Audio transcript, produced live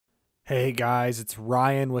Hey guys, it's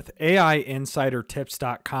Ryan with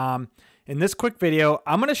AIinsidertips.com. In this quick video,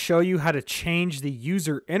 I'm going to show you how to change the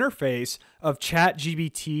user interface of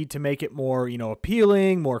ChatGPT to make it more,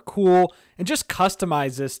 appealing, more cool, and just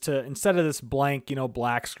customize this to instead of this blank,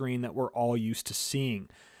 black screen that we're all used to seeing.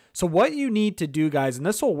 So what you need to do, guys, and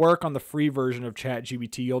this will work on the free version of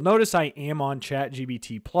ChatGPT. You'll notice I am on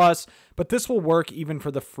ChatGPT Plus, but this will work even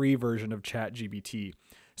for the free version of ChatGPT.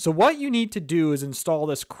 So what you need to do is install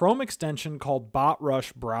this Chrome extension called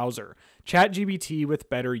Botrush Browser, ChatGPT with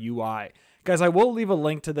better UI. Guys, I will leave a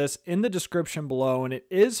link to this in the description below, and it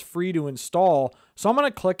is free to install. So I'm going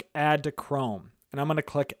to click Add to Chrome, and I'm going to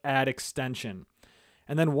click Add Extension.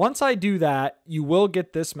 And then once I do that, you will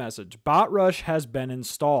get this message. Botrush has been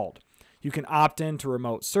installed. You can opt in to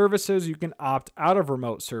remote services. You can opt out of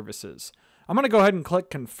remote services. I'm going to go ahead and click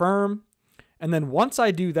Confirm. And then once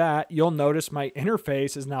I do that, you'll notice my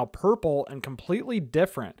interface is now purple and completely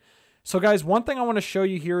different. So guys, one thing I want to show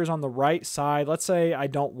you here is on the right side. Let's say I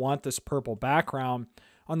don't want this purple background.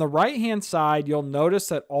 On the right-hand side, you'll notice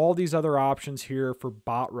that all these other options here for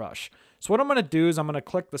Botrush. So what I'm going to do is I'm going to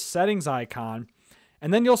click the settings icon,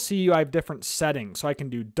 and then you'll see I have different settings. So I can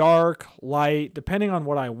do dark, light, depending on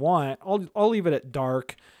what I want. I'll leave it at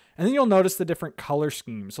dark. And then you'll notice the different color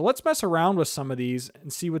schemes. So let's mess around with some of these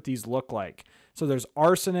and see what these look like. So there's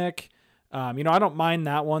arsenic. I don't mind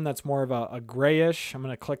that one. That's more of a grayish. I'm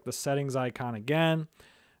going to click the settings icon again.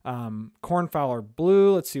 Cornflower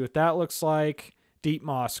blue. Let's see what that looks like. Deep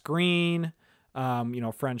moss green.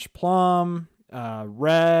 French plum.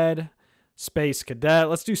 Red. Space cadet.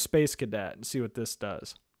 Let's do space cadet and see what this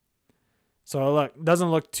does. So look, doesn't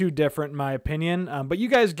look too different in my opinion, but you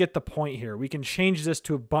guys get the point here. We can change this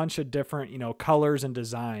to a bunch of different, colors and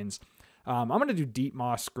designs. I'm going to do deep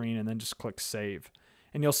moss green and then just click save.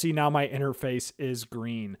 And you'll see now my interface is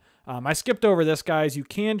green. I skipped over this, guys. You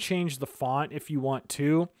can change the font if you want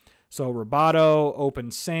to. So Roboto, Open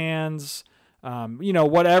Sans,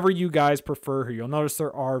 whatever you guys prefer here. You'll notice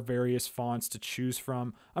there are various fonts to choose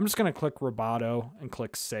from. I'm just going to click Roboto and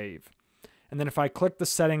click save. And then if I click the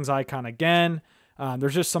settings icon again,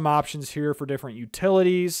 there's just some options here for different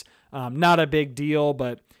utilities. Not a big deal,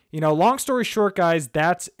 but long story short, guys,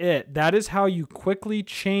 that's it. That is how you quickly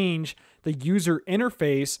change the user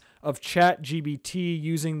interface of ChatGPT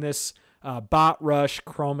using this Botrush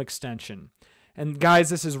Chrome extension. And guys,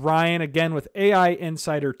 this is Ryan again with AI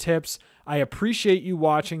Insider Tips. I appreciate you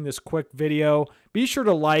watching this quick video. Be sure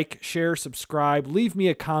to like, share, subscribe, leave me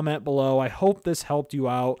a comment below. I hope this helped you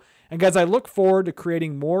out. And guys, I look forward to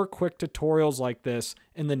creating more quick tutorials like this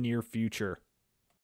in the near future.